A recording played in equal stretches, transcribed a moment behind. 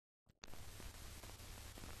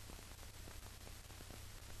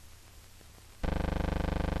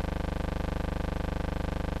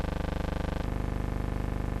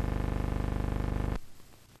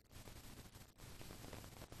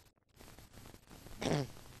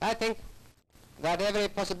I think that every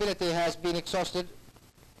possibility has been exhausted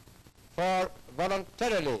for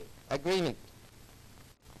voluntarily agreement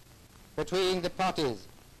between the parties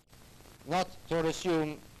not to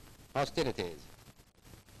resume hostilities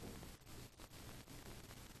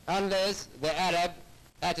unless the Arab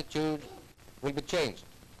attitude will be changed.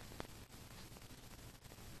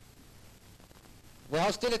 The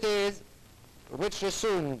hostilities which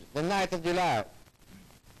resumed the 9th of July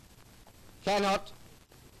cannot,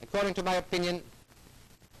 according to my opinion,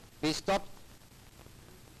 be stopped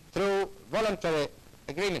through voluntary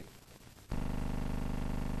agreement.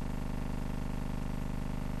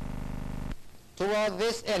 Toward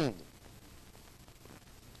this end,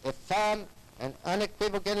 a firm and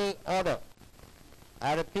unequivocal order,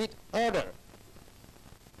 I repeat, order,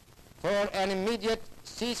 for an immediate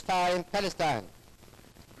ceasefire in Palestine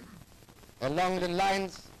along the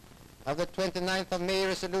lines of the 29th of May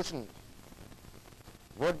resolution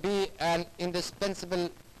would be an indispensable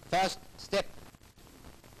first step.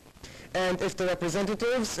 And if the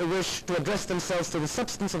representatives wish to address themselves to the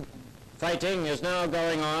substance of... Fighting is now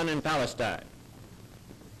going on in Palestine.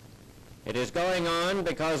 It is going on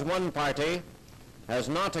because one party has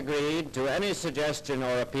not agreed to any suggestion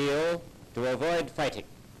or appeal to avoid fighting.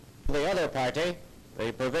 The other party,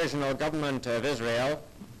 the Provisional Government of Israel,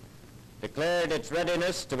 declared its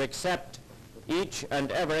readiness to accept each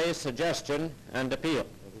and every suggestion and appeal.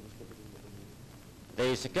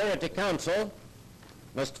 The Security Council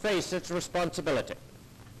must face its responsibility.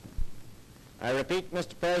 I repeat,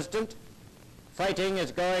 Mr. President, fighting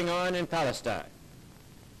is going on in Palestine.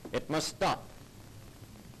 It must stop.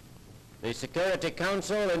 The Security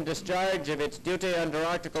Council, in discharge of its duty under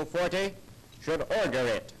Article 40, should order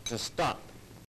it to stop.